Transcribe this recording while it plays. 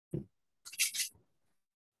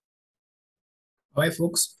Hi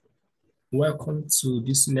folks, welcome to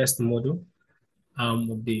this next module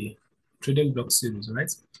of the trading block series,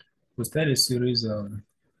 right? We started a series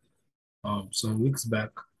some weeks back,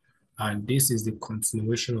 and this is the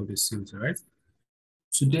continuation of the series, right?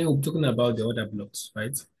 Today we're talking about the order blocks,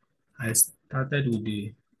 right? I started with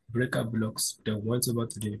the breaker blocks, then went over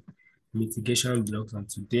to the mitigation blocks, and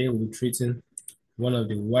today we're treating one of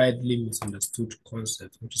the widely misunderstood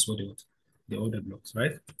concepts, which is what the order blocks,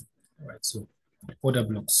 right? All right, so order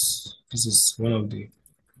blocks. This is one of the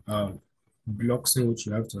um, blocks in which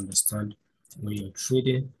you have to understand when you're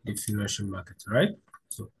trading the financial market, right?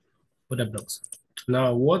 So, order blocks.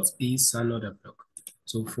 Now, what is an order block?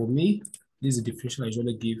 So, for me, this is the definition I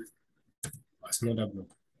usually give as an order block.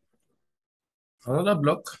 Another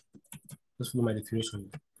block, just follow my definition.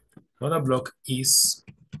 Another block is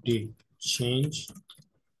the change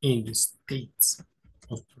in the state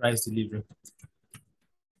of price delivery,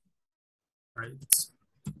 right?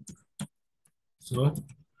 So,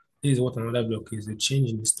 this is what another block is, the change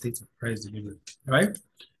in the state of price delivery, right?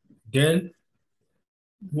 Then,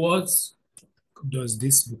 what does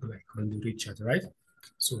this look like on the grid chart, right?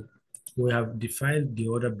 So we have defined the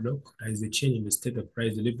order block, that is the change in the state of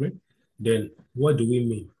price delivery. Then what do we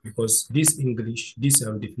mean? Because this English, this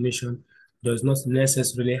definition does not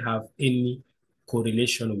necessarily have any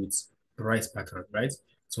correlation with price pattern, right?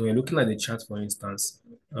 So when you're looking at the chart, for instance,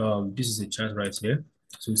 this is a chart right here.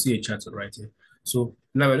 So you see a chart right here. So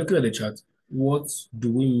now we're looking at the chart. What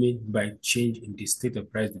do we mean by change in the state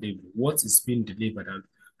of price delivery? What is being delivered and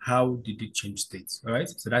how did it change states? All right.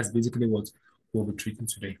 So that's basically what we'll be treating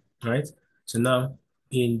today. All right. So now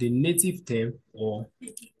in the native term, or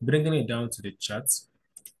bringing it down to the charts,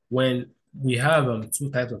 when we have two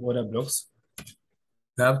types of order blocks,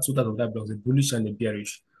 we have two types of order blocks, the bullish and the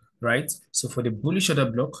bearish, right? So for the bullish order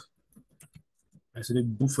block,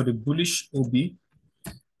 for the bullish OB,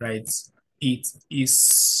 right, it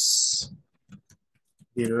is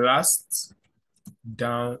the last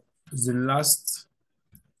down, the last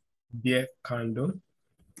bear candle,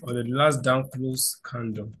 or the last down close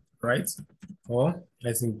candle, right? Or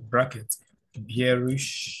let's in bracket,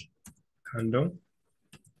 bearish candle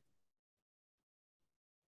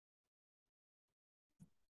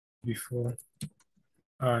before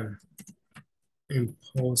an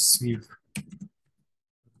impulsive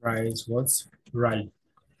rise, what? Rally.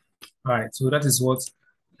 All right, so that is what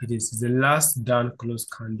it is. The last down close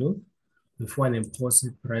candle before an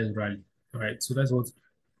impulsive price rally. All right, so that's what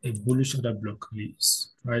a bullish order block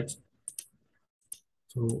is, right?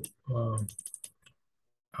 So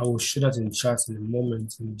I will show that in charts in a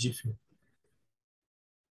moment in Jiffy.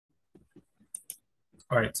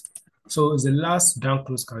 All right, so it's the last down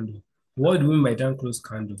close candle. What do we mean by down close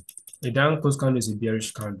candle? A down close candle is a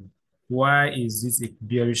bearish candle. Why is this a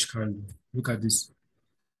bearish candle? Look at this.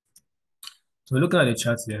 So looking at the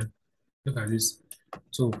chart here, look at this.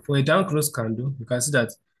 So for a down close candle, you can see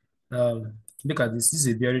that look at this. This is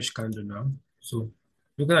a bearish candle now. So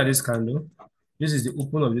looking at this candle, this is the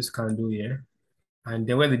open of this candle here. And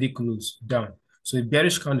then where did it close? Down. So a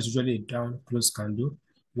bearish candle is usually a down close candle,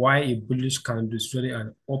 while a bullish candle is usually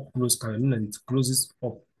an up close candle, meaning it closes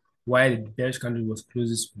up, while the bearish candle was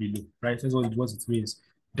closes below, right? That's what it means.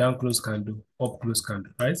 Down close candle, up close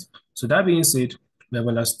candle, right? So that being said, we have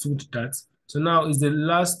understood that. So now is the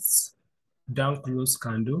last down close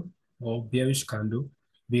candle or bearish candle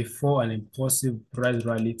before an impulsive price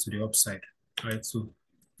rally to the upside, right? So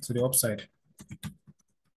to the upside.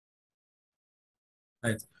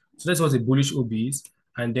 Right. So that's what a bullish OB is.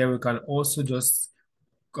 And then we can also just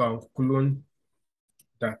clone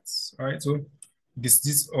that. All right. So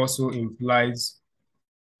this also implies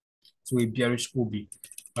to a bearish OB.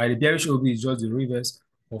 Right. The bearish OB is just the reverse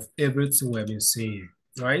of everything we've been saying.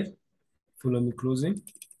 Right. Follow me closing.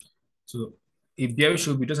 So a bearish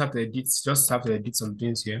OB just have to edit some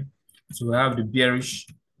things here. So we have the bearish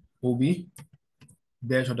OB,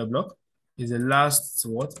 bearish order block is the last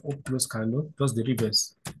what up close candle, just the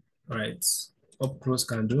reverse. Right. Up close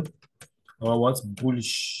candle or what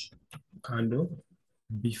bullish candle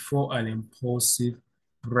before an impulsive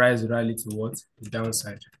price rally to what the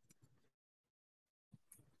downside.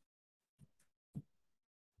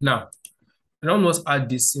 Now, I must add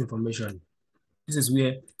this information. This is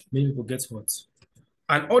where many people get what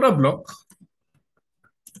an order block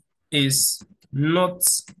is not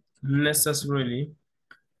necessarily,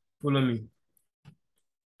 follow me,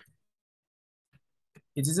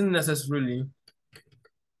 it isn't necessarily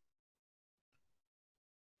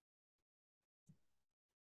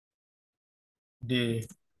the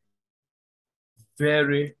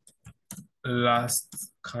very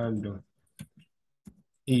last candle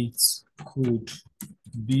it could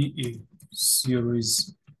be a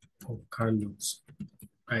series of candles.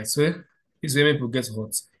 All right, so this way people get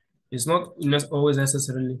hot. It's not always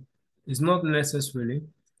necessarily, it's not necessarily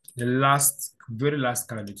the very last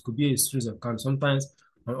candle. It could be a series of candles. Sometimes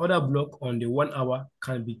an order block on the 1 hour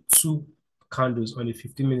can be 2 candles on a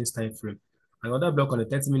 15 minutes time frame. Another block on the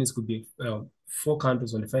 30 minutes could be 4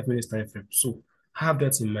 candles on the 5 minutes time frame. So have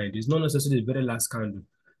that in mind. It's not necessarily the very last candle,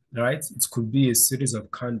 right? It could be a series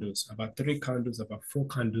of candles, about 3 candles, about 4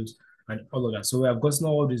 candles, and all of that. So we have gotten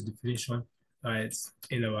all this definition, right,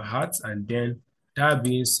 in our hearts. And then that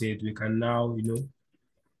being said, we can now,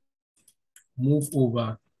 move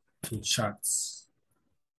over to charts,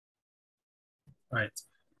 right?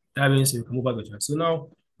 That means we can move over to charts. So now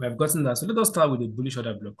we have gotten that. So let us start with the bullish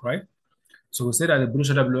order block, right? So we say that the bullish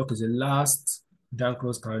order block is the last down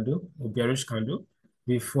close candle or bearish candle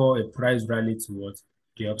before a price rally towards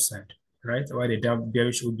the upside, right? While the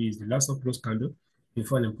bearish OB is the last up close candle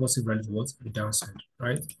before an impulsive rally towards the downside,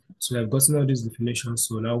 right? So we have gotten all these definitions.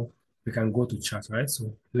 So now we can go to chart, right?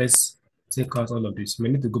 So let's take out all of this. You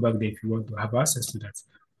may need to go back there if you want to have access to that.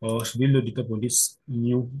 Or should we load it up on this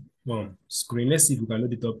new screen? Let's see if we can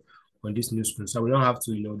load it up on this new screen. So we don't have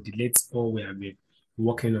to, delete all we have been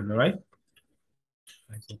working on, all right?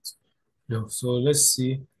 No, so let's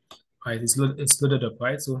see. All right, it's loaded up,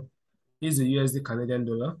 right? So this is the USD Canadian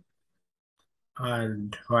dollar.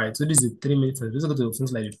 And all right, so this is 3 minutes. And this is going to go to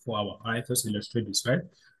something like 4 hour. All right, let's illustrate this, right?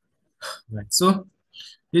 Right. So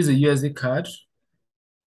this is a USD card.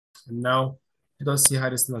 And now let us see how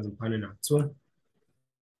this thing has been panning out. So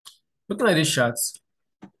looking at these charts,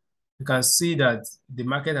 you can see that the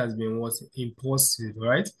market has been impulsive,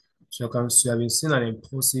 right? So you have been seeing an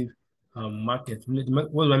impulsive market.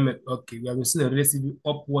 What do I mean? Okay, we have been seeing a relatively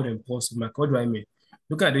upward impulsive market. What do I mean?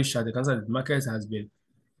 Look at this chart. You can see that the market has been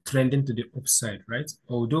trending to the upside, right?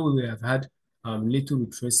 Although we have had little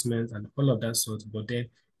retracement and all of that sort, but then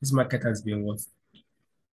this market has been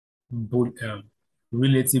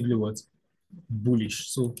relatively bullish.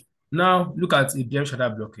 So now look at a bearish order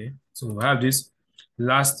block here. So we have this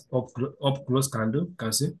last up close candle. You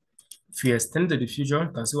can see if you extend to the future, you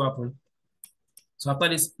can see what happened. So after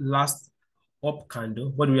this last up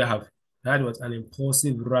candle, what do we have? That was an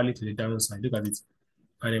impulsive rally to the downside. Look at it,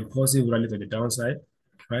 an impulsive rally to the downside,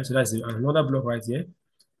 right? So that's another block right here.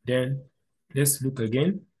 Then let's look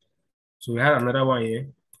again. So we had another one here.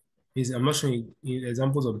 I'm not showing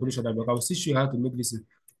examples of bullish order block. I will still show you how to make this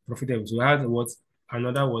profitable. So we had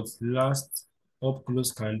another last up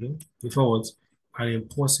close candle before an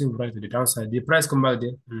impulsive rally to the downside. The price come back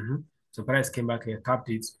there. So price came back here, tapped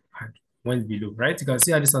it, and went below, right? You can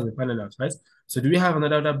see how this has been panning out, right? So do we have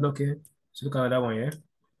another block here? So look at another one here.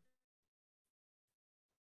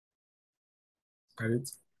 Got it.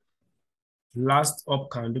 Last up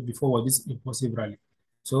candle before this impulsive rally.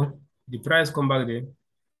 So the price come back there.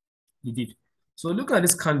 It did. So look at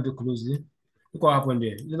this candle closely. Look what happened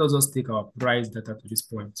there. Let us just take our price data to this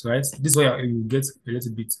point. So right, this way you get a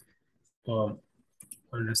little bit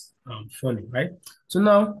funny, right? So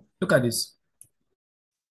now look at this.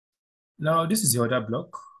 Now this is the order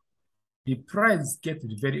block. The price gets to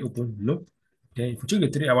the very open low. Then if you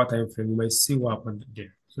check the 3-hour time frame, you might see what happened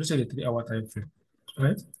there. So let's check the 3-hour time frame,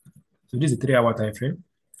 right? So this is the 3-hour time frame.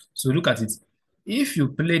 So look at it. If you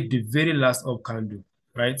play the very last up candle,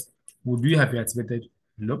 right, would you have activated?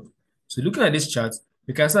 Nope. So looking at this chart,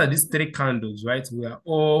 we can see that these 3 candles, right, we are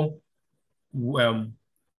all one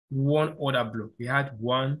order block. We had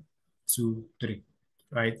 1, 2, 3,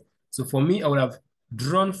 right? So for me, I would have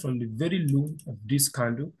drawn from the very low of this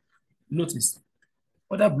candle. Notice,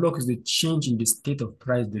 order block is the change in the state of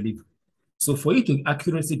price delivery. So for you to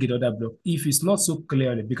accurately get order block, if it's not so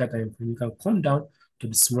clear on the bigger time frame, you can come down to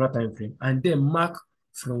the smaller time frame and then mark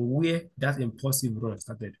from where that impulsive run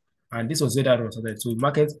started. And this was where that run started. So the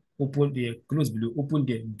market opened there, closed below, opened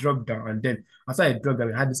there, dropped down, and then after it dropped down,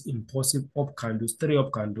 we had this impulsive up candles, 3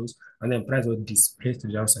 up candles, and then price was displaced to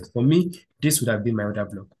the downside. For me, this would have been my order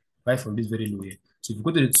block, right from this very low here. So if you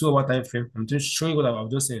go to the 2-hour time frame, I'm just showing what I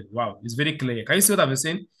was just saying. Wow, it's very clear. Can you see what I've been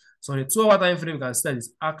saying? So on the 2-hour time frame, you can see that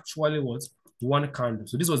it's actually one candle.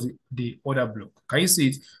 So this was the order block. Can you see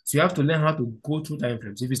it? So you have to learn how to go through time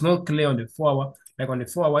frames. If it's not clear on the 4-hour, like on the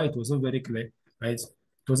 4-hour, it wasn't very clear, right?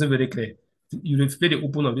 It wasn't very clear. You play the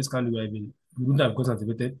open of this candle, you wouldn't have gotten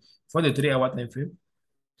activated. For the 3-hour time frame,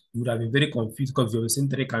 you would have been very confused because you've seen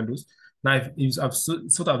 3 candles. Now, if I've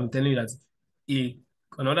sort of been telling you that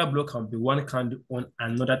another block can be one candle on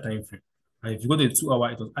another time frame. And if you go to the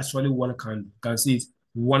 2-hour, it was actually one candle. You can see it,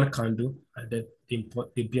 one candle, and then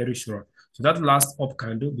the bearish run. So that last up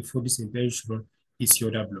candle before this bearish run is your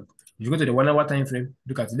order block. If you go to the 1 hour time frame,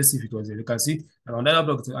 look at it. Let's see if it was there. You can see that another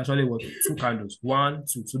block actually was 2 candles, 1,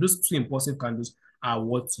 2. So those 2 impulsive candles are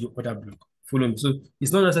what your order block. Follow me. So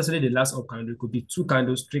it's not necessarily the last up candle. It could be 2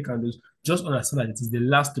 candles, 3 candles. Just understand that it is the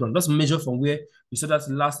last run. Just measure from where you saw that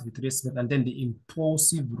last retracement and then the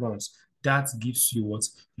impulsive runs. That gives you what?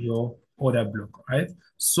 Your order block, right?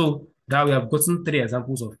 So now we have gotten 3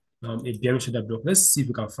 examples of a bearish order block. Let's see if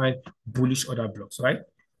we can find bullish order blocks, right?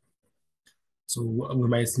 So we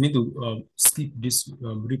might need to skip this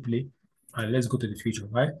replay and let's go to the future,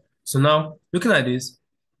 right? So now looking at this,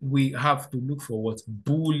 we have to look for what?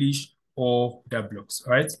 Bullish order blocks,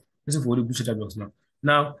 right? Listen for the bullish order blocks now.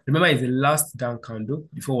 Now, remember, it's the last down candle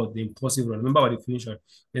before what? The impulsive run. Remember what the finish on.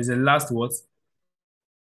 There's the last what?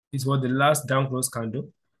 It's what the last down close candle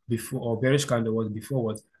before, or bearish candle was before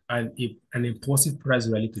what? And an impulsive price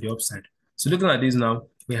rally to the upside. So looking at this now,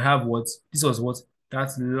 we have what? This was what?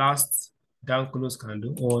 That last down close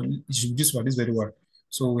candle, or it should be this one, this very one.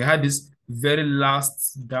 So we had this very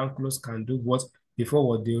last down close candle, what? Before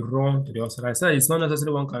what? They run to the upside. I said it's not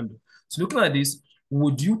necessarily one candle. So looking at this,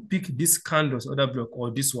 would you pick this candle's order block or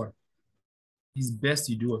this one? It's best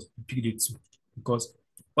you do what? You pick the two, because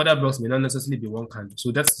other blocks may not necessarily be one candle.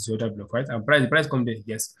 So that's the other block, right? And the price come there,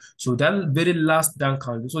 yes. So that very last down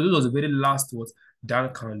candle, so this was the very last what?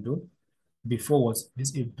 Down candle before what?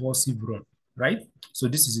 This impulsive run, right? So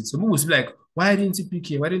this is it. So people will be like, why didn't you pick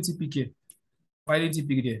here? Why didn't you pick here? Why didn't you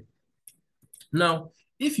pick there? Now,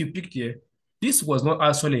 if you picked here, this was not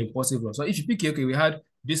actually impulsive run. So if you pick here, okay, we had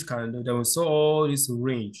this candle, then we saw all this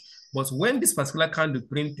range. But when this particular candle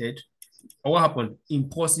printed, or what happened?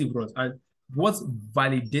 Impulsive runs. And what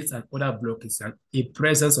validates an order block is a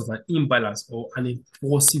presence of an imbalance or an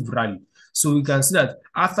impulsive rally. So we can see that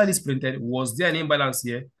after this printed, was there an imbalance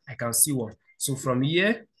here? I can see one. So from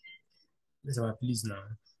here, let's have a please now.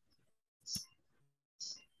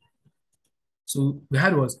 So we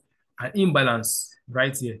had was an imbalance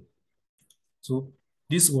right here. So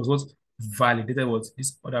this was what validated was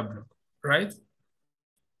this order block, right?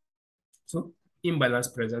 So imbalance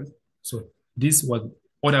present. So this was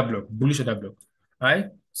order block, bullish order block. All right.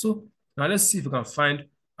 So now let's see if we can find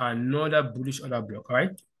another bullish order block. All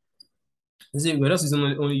right. Let's see, we're just using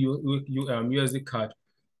only USD card,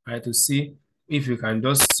 right, to see if we can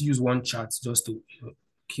just use one chart just to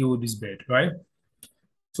kill this bird, right?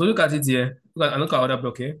 So look at it here. Look at order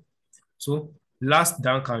block here. So last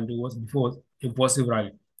down candle was before impulsive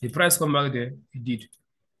rally. The price come back there, it did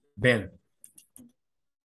bend.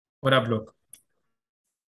 Order block.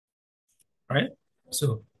 Right?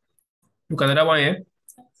 So look at another one here.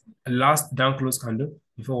 A last down close candle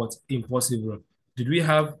before what? Impulsive run. Did we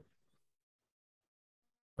have,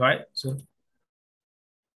 right? So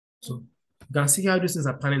you can see how these things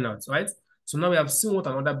are panning out, right? So now we have seen what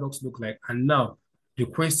an order blocks look like. And now the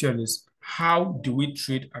question is, how do we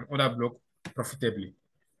trade an order block profitably?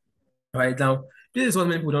 Right now, this is what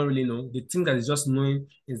many people don't really know. They think that it's just knowing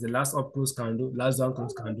is the last up close candle, last down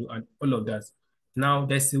close candle, and all of that. Now,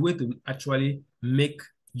 there's a way to actually make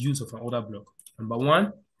use of an order block. Number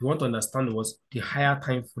one, you want to understand what's the higher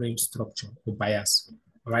time frame structure or bias,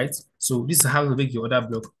 right? So this is how to make your order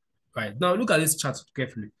block. Right now, look at this chart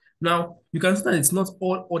carefully. Now, you can see that it's not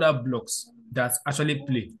all order blocks that actually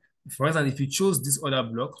play. For instance, if you chose this order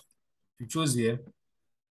block, if you chose here,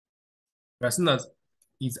 you are seeing that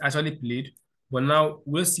it's actually played. But now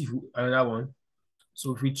we'll see another one.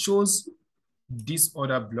 So if we chose this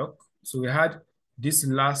order block, so we had this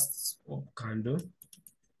last candle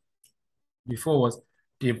before was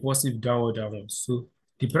the impulsive downward one. So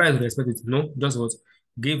the price respected, no, just what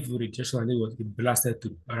gave rejection and it was blasted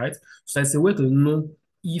through. All right. So it's a way to know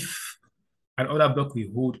if an order block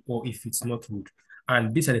will hold or if it's not hold.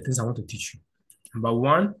 And these are the things I want to teach you. Number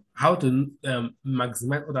one, how to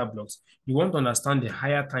maximize order blocks. You want to understand the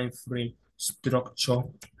higher time frame structure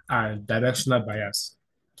and directional bias.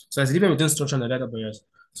 So it's different between structure and directional bias.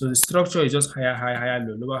 So the structure is just higher, high, higher,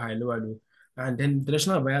 low, lower, high, lower, low. And then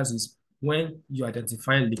directional bias is when you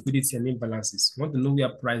identify liquidity and imbalances. You want to know where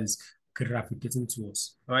price is gravitating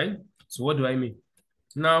towards. All right. So what do I mean?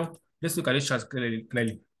 Now, let's look at this chart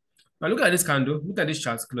clearly. Now look at this candle. Look at this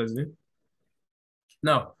chart closely.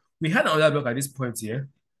 Now, we had another block at this point here.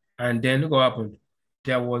 And then look what happened.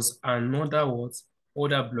 There was another what?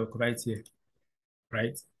 Order block right here.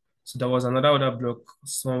 Right? So there was another order block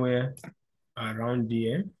somewhere around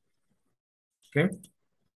there. Okay.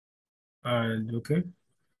 And okay.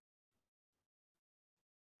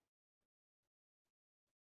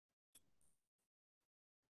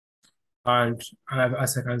 And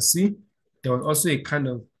as I can see, there was also a kind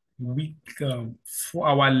of weak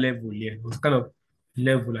 4-hour level here. It was kind of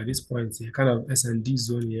level at this point here, kind of S&D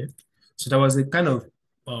zone here. So there was a kind of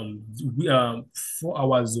 4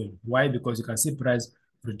 hour zone. Why? Because you can see price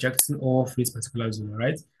rejecting all this particular zone,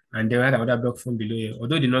 right? And then we had another block from below here.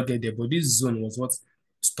 Although it did not get there, but this zone was what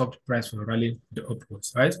stopped price from rallying the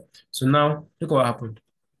upwards, right? So now look what happened.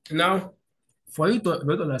 Now, for you to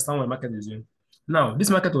understand what the market is doing. Now, this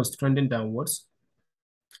market was trending downwards,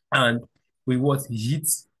 and we what hit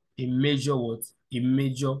a major what a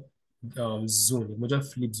major zone, a major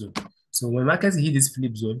flip zone. So when market hit this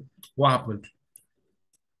flip zone, what happened?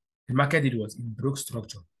 The market did what? It broke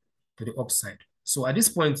structure to the upside. So at this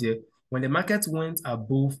point here, when the market went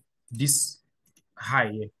above this high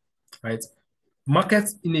here, right? Market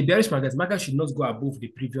in a bearish market should not go above the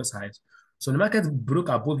previous highs. So the market broke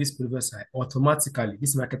above this previous high. Automatically,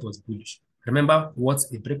 this market was bullish. Remember what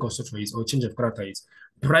a break of structure is or change of character is.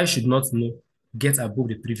 Price should not get above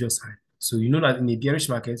the previous high. So you know that in a bearish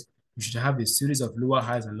market, you should have a series of lower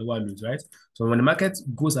highs and lower lows, right? So when the market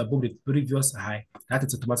goes above the previous high, that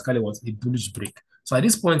is automatically what a bullish break. So at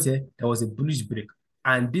this point here, there was a bullish break,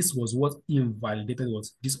 and this was what invalidated what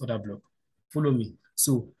this other block. Follow me.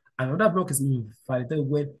 So another block is invalidated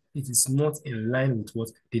when it is not in line with what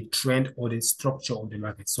the trend or the structure of the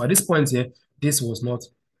market. So at this point here, this was not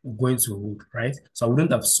going to hold, right? So I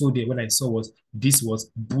wouldn't have sold it when I saw was this was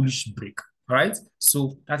bullish break. All right.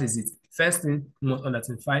 So that is it. First thing, you must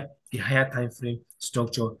identify the higher time frame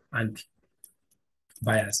structure and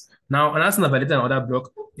bias. Now, another thing about another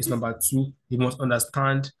block is number 2. You must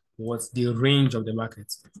understand what's the range of the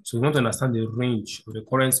market. So you want to understand the range or the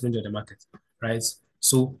current range of the market, right?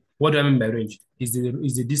 So what do I mean by range? Is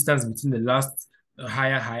the distance between the last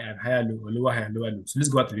higher high and higher low, or lower high and lower low. So let's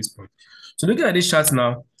go back to this point. So looking at this chart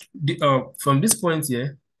now, from this point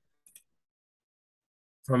here,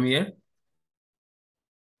 from here,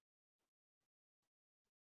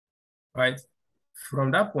 right?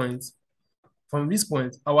 From that point, from this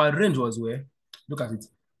point, our range was where? Look at it.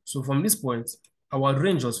 So from this point, our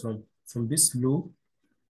range was from this low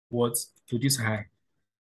what to this high.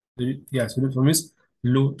 Yeah, so from this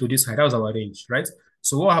low to this high, that was our range, right?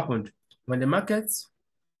 So what happened? When the market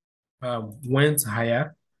went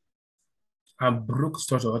higher and broke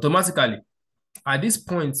structure automatically, at this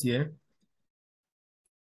point here,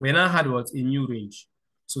 we now had what? A new range.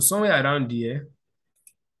 So somewhere around here,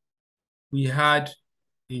 we had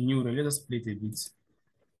a new range. Let us split a bit.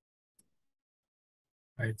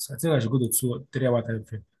 Right, so I think I should go to 2 or 3 hour time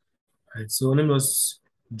frame. Right, so let me just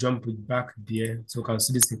jump it back there so we can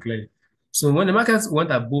see this thing clearly. So when the market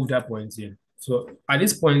went above that point here, so at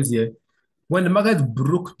this point here, when the market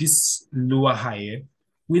broke this lower high here,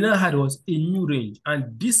 we now had was a new range,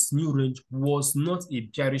 and this new range was not a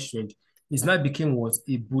bearish range. It now became what?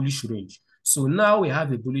 A bullish range. So now we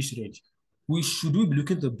have a bullish range. Should we be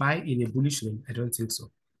looking to buy in a bullish range? I don't think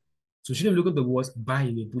so. So shouldn't be looking to what? Buy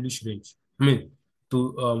in a bullish range. I mean,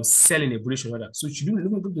 to sell in a bullish range rather. So shouldn't be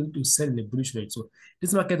looking to sell in a bullish range. So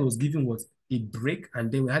this market was giving what? A break,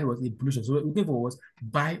 and then we had what? A bullish range. So we're looking for what?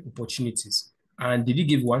 Buy opportunities. And did he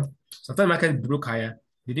give one? So after the market broke higher,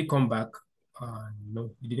 did he come back?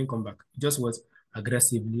 No, he didn't come back. It just was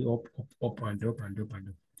aggressively up and up and up and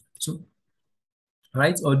up. So,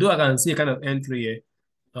 right, although I can see a kind of entry here,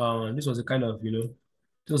 this was a kind of,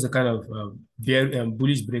 it was a kind of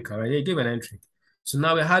bullish breaker, right? He gave an entry. So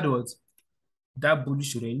now we had what? That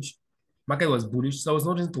bullish range. Market was bullish. So I was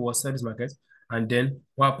noticing towards this market. And then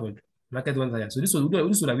what happened? Market went higher. So this would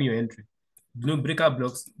have been your entry. Breaker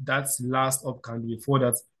blocks, that's last up candle before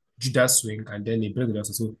that Judas swing, and then they break the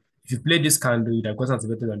last. So if you play this candle, you'd have gotten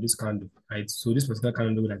activated on this candle, right? So this particular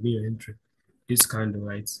candle would have been your entry. This candle,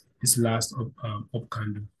 right? This last up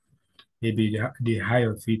candle, maybe the high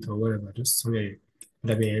of it or whatever, just somewhere would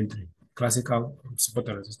have been entry. Classical support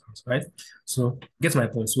and resistance, right? So get my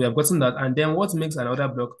point. So we have gotten that, and then what makes another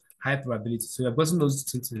block high probability? So we have gotten those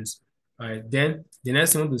two things, right? Then the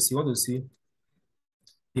next thing we want to see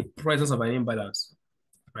the presence of an imbalance,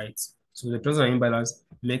 right? So the presence of an imbalance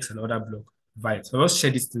makes another block valid. So let's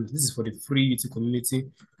share this thing. This is for the free YouTube community.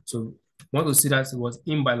 So we want to see that it was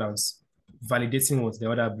imbalance validating what the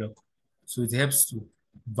other block. So it helps to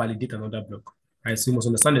validate another block, right? So you must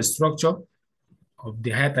understand the structure of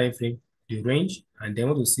the higher time frame, the range, and then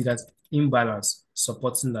want to see that imbalance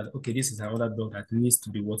supporting that, okay, this is another block that needs to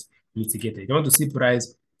be what mitigated. You want to see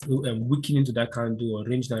price weakening into that candle or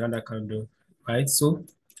range around that candle, right? So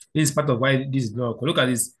this is part of why this is not. Look at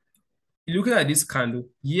this. Looking at this candle,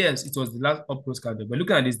 yes, it was the last up close candle, but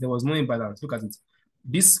looking at this, there was no imbalance. Look at it.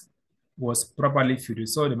 This was properly filled. You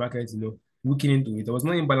saw the market, weakening to it. There was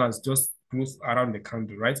no imbalance just close around the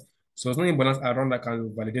candle, right? So there's no imbalance around that candle,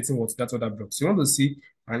 validating what that other block. So you want to see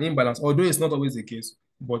an imbalance, although it's not always the case.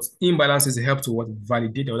 but imbalances help to what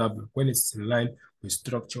validate the order block when it's in line with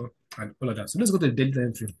structure and all of that. So let's go to the daily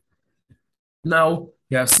time frame. Now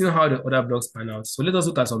we have seen how the order blocks pan out. So let us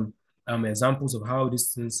look at some examples of how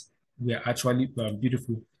these things were actually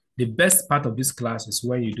beautiful. The best part of this class is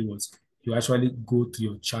when you do what you actually go to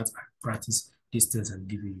your chart and practice these things I'm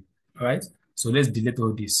giving you. All right. So let's delete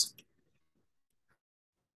all this.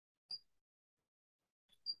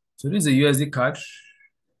 So this is a USD card.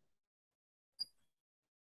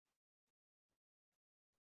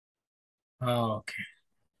 Okay.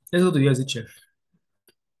 Let's go to USD chef.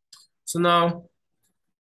 So now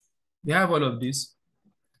we have all of this.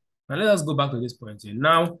 Now let us go back to this point here.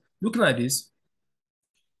 Now, looking at this,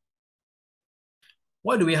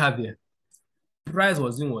 what do we have here? Price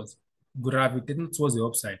was doing what? Gravitating towards the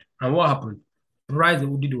upside. And what happened? Price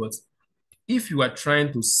did what? If you are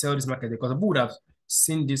trying to sell this market, because people would have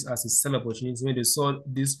seen this as a sell opportunity when they saw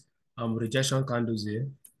this rejection candles here,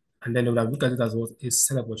 and then they would have looked at it as what a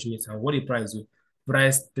sell opportunity. And what the price do?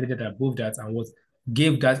 Price traded above that and what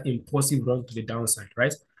gave that impulsive run to the downside,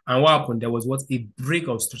 right? And what happened? There was what a break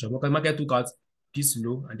of structure. Because market took out this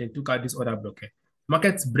low and then took out this other block.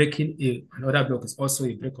 Market breaking an order block is also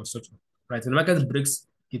a break of structure, right? And the market breaks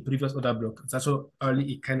a previous order block. It's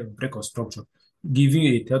actually a kind of break of structure, giving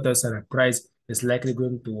you a telltale sign that price is likely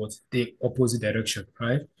going towards the opposite direction,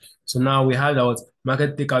 right? So now we had our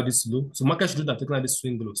market take out this low. So market should have taken out this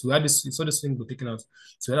swing low. So we had this, saw the swing low taken out.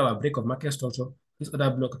 So we had our break of market structure, this other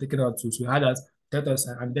block taken out too. So we had that telltale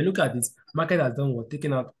sign. And then look at this, market has done what?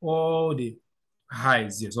 Taken out all the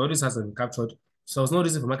highs here. So all this has been captured. So there's no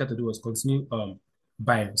reason for market to do was continue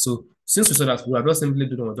buying. So since we saw that, we have just simply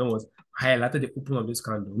done was highlighted the open of this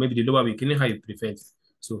candle, maybe the lower week, how you prefer it.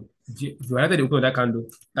 So if you highlighted the open of that candle,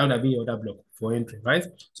 that would have been your order block for entry, right?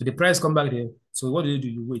 So the price come back there. So what do?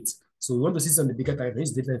 You wait. So we want to see some of the bigger time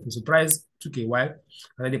frames, different. So price took a while,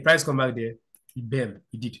 and then the price come back there, it bam,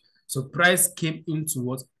 it did. So price came into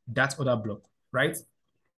what that order block, right?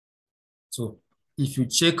 So if you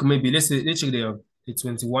check, maybe let's check the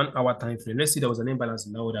 21-hour time frame. Let's see there was an imbalance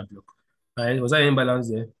in that order block. Right? Was that an imbalance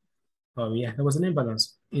there? Yeah, there was an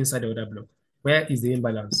imbalance inside the order block. Where is the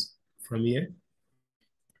imbalance? From here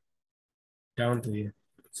down to here.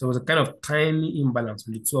 So it was a kind of tiny imbalance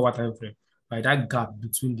with the 2-hour time frame by that gap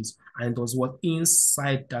between this. And it was what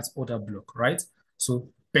inside that order block, right? So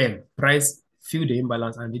bam, price filled the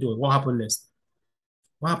imbalance and did what happened next?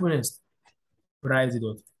 What happened next? Price did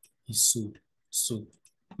what? He sold. So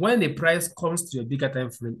when the price comes to a bigger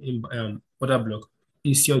time frame in order block,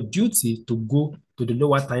 it's your duty to go to the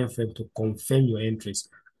lower time frame to confirm your entries.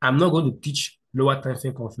 I'm not going to teach lower time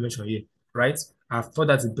frame confirmation here, right? I've taught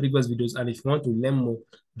that in previous videos, and if you want to learn more,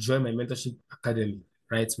 join my mentorship academy,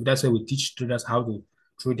 right? So that's where we teach traders how to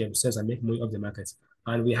trade themselves and make money off the market.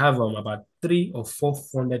 And we have about 300 or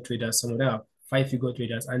 400 traders. Some of them are 5-figure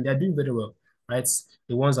traders, and they're doing very well, right?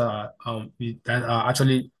 The ones that are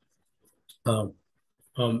actually um,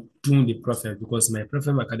 doing the profit, because my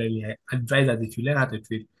Profit Academy, I advise that if you learn how to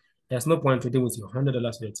trade, there's no point trading with your $100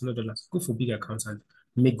 or $200. Go for big accounts and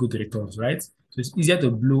make good returns, right? So it's easier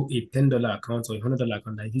to blow a $10 account or a $100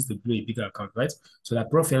 account than it is to blow a bigger account, right? So that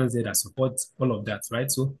profit there that supports all of that, right?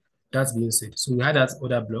 So that's being said. So we had that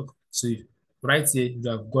other block. So right here, you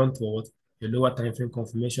have gone forward your lower time frame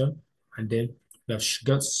confirmation, and then you have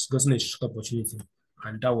gotten a short opportunity,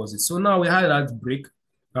 and that was it. So now we had that break.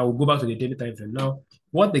 I will go back to the daily time frame now.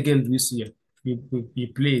 What again do we see here? We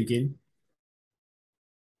play again,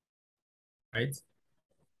 right?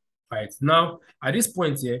 Right. Now, at this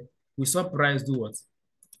point here, we saw price do what?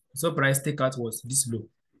 We saw price take out was this low.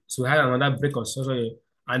 So we had another break of structure here.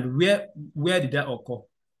 And where did that occur?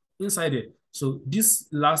 Inside it. So this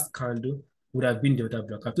last candle would have been the order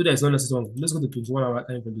block. I told you it's not necessary. Let's go to 21-hour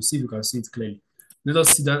time frame to see if you can see it clearly. Let us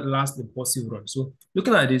see that last impulsive run. So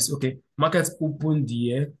looking at this, okay, markets opened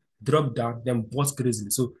the air, dropped down, then bought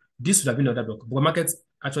crazily. So this would have been the order block. But markets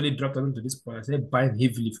actually dropped down to this point and started buying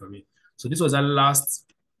heavily from it. So this was our last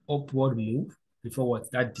upward move before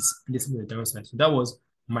what? That displacement the downside. So that was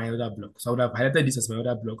my order block. So I would have highlighted this as my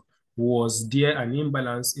order block. Was there an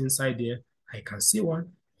imbalance inside there? I can see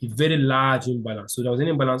one, a very large imbalance. So there was an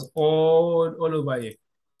imbalance all over here.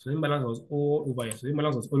 So the imbalance was all over here. So the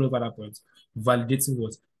imbalance was all over that point, validating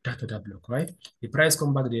what that other block, right? The price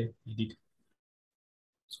come back there, it did.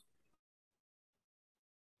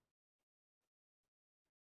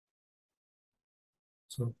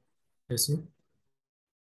 So let's see.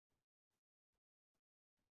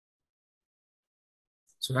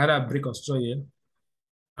 So I had a break of structure here,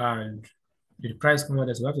 and the price come out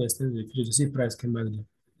there. So we have to extend the video to see price came back there.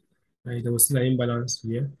 Right? There was still an imbalance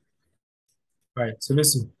here. Right. So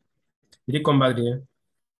listen, did it come back there?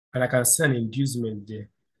 and I can see an inducement there.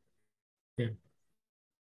 Yeah.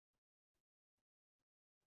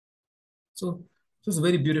 So it was a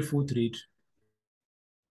very beautiful trade,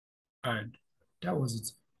 and that was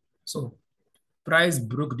it. So price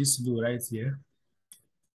broke this low right here.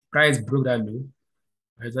 Price broke that low.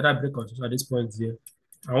 There's other break also at this point here.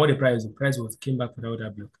 And what the price? The price was came back for the order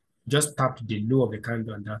block. Just tapped the low of the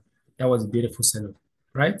candle, and that was a beautiful sell-off,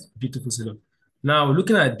 right? Beautiful sell-off. Now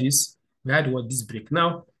looking at this, we had what this break.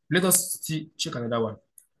 Now let us see, check another one.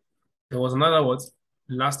 There was another what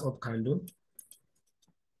last up candle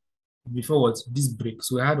before what this break.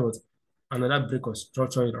 So we had what another break of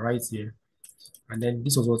structure right here. And then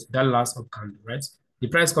this was what that last up candle, right? The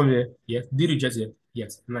price come here, yes. Did reject here?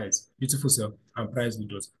 Yes, nice, beautiful sell, and price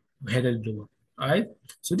withdraws headed lower. All right.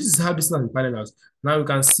 So this is how this is panel out. Now we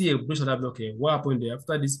can see a bullish order block here. What happened there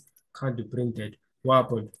after this candle printed? What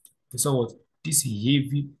happened? You saw what this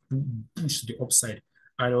heavy push to the upside,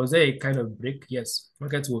 and was there a kind of break? Yes,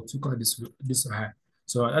 market will took out this high.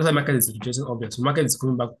 So that's why market is rejecting up there. So market is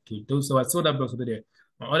coming back to those. So I saw that block over there.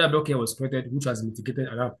 Another block here was created, which was mitigated,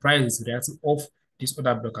 and our price is reacting off this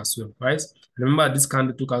other block as well, right? Remember, this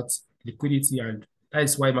candle took out liquidity, and that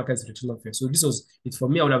is why market is returning off here. So this was it for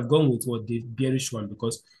me. I would have gone with what the bearish one,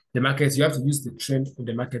 because the market, you have to use the trend of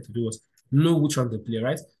the market to do what, know which one to play,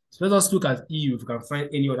 right? So let us look at EU if we can find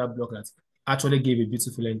any other block that actually gave a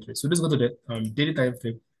beautiful entry. So let's go to the daily time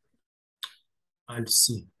frame and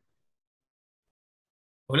see.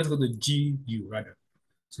 Or let's go to GU rather.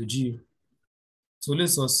 So GU. So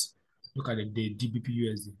let's just look at the DBP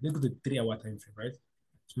USD. Let's go to 3-hour time frame, right?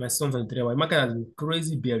 So my sums on 3-hour market has been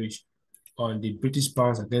crazy bearish on the British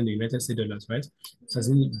pounds and then the United States dollars, right? So it's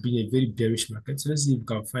been a very bearish market. So let's see if we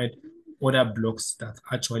can find other blocks that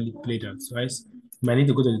actually played out, right? We might need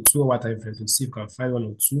to go to the 2-hour time frame to see if we can find one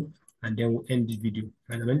or two, and then we'll end the video.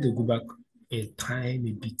 And I'm going to go back a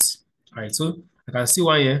tiny bit. All right, so I can see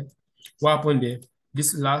one here. What happened there?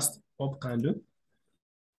 This last up candle.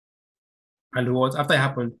 And what after it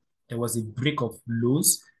happened, there was a break of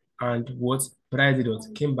lows, and what price did was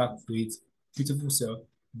came back to it. Beautiful sell,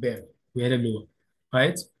 bam, we headed lower,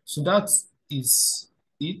 right? So that is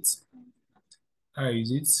it. That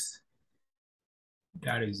is it.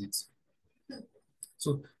 That is it.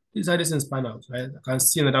 So this is how this things pan out, right? I can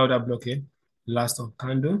see another order block here, last of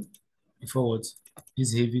candle, before what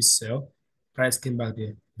this heavy sell, price came back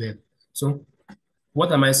there, bam. So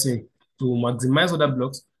what am I saying? To maximize order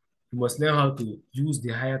blocks, you must learn how to use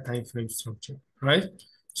the higher time frame structure, right?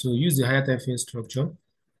 So use the higher time frame structure.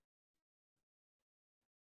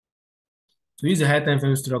 So use the higher time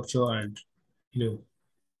frame structure and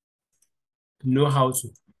know how to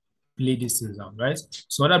play these things out, right?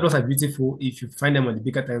 So other blocks are beautiful if you find them on the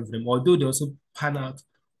bigger time frame, although they also pan out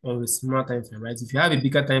on the smaller time frame, right? If you have a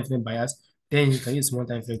bigger time frame bias, then you can use small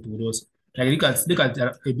time frame to those. Like look at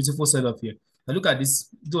a beautiful setup here. Now look at this.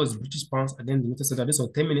 Those British pounds and then the United States. This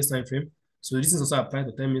was 10 minutes time frame. So this is also applied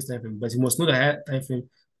to 10 minutes time frame, but you must know the higher time frame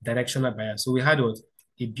directional bias. So we had what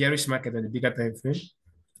a bearish market on the bigger time frame,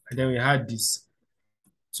 and then we had this.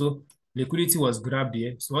 So liquidity was grabbed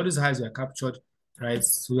here. So all these highs were captured, right?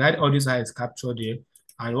 So we had all these highs captured here.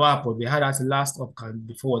 And what happened? We had that last up can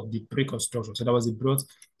before the break of structure. So that was a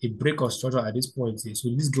break of structure at this point here. So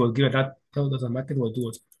this was given that tells us the market was do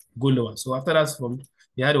what go lower. So after that from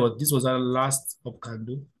we had what this was our last up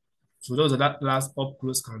candle. So that was that last up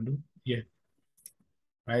close candle. Yeah.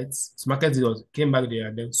 Right? So market came back there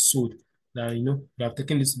and then sold. Now they have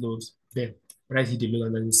taken these lows there. Price hit the low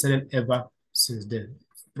and then it's selling ever since then.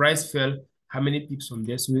 Price fell how many pips from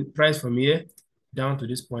there? So price from here down to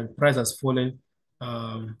this point, price has fallen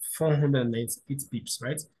 498 pips,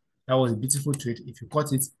 right? That was a beautiful trade. If you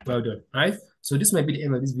caught it, well done, right? So this might be the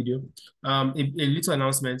end of this video. A little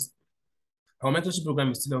announcement. Our mentorship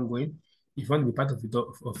program is still ongoing. If you want to be part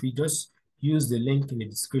of it, just use the link in the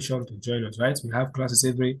description to join us, right? We have classes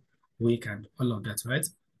every week and all of that, right?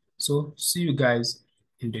 So see you guys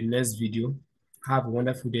in the next video. Have a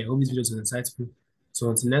wonderful day. I hope this video was insightful.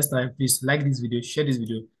 So until next time, please like this video, share this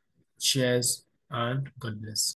video, shares, and God bless.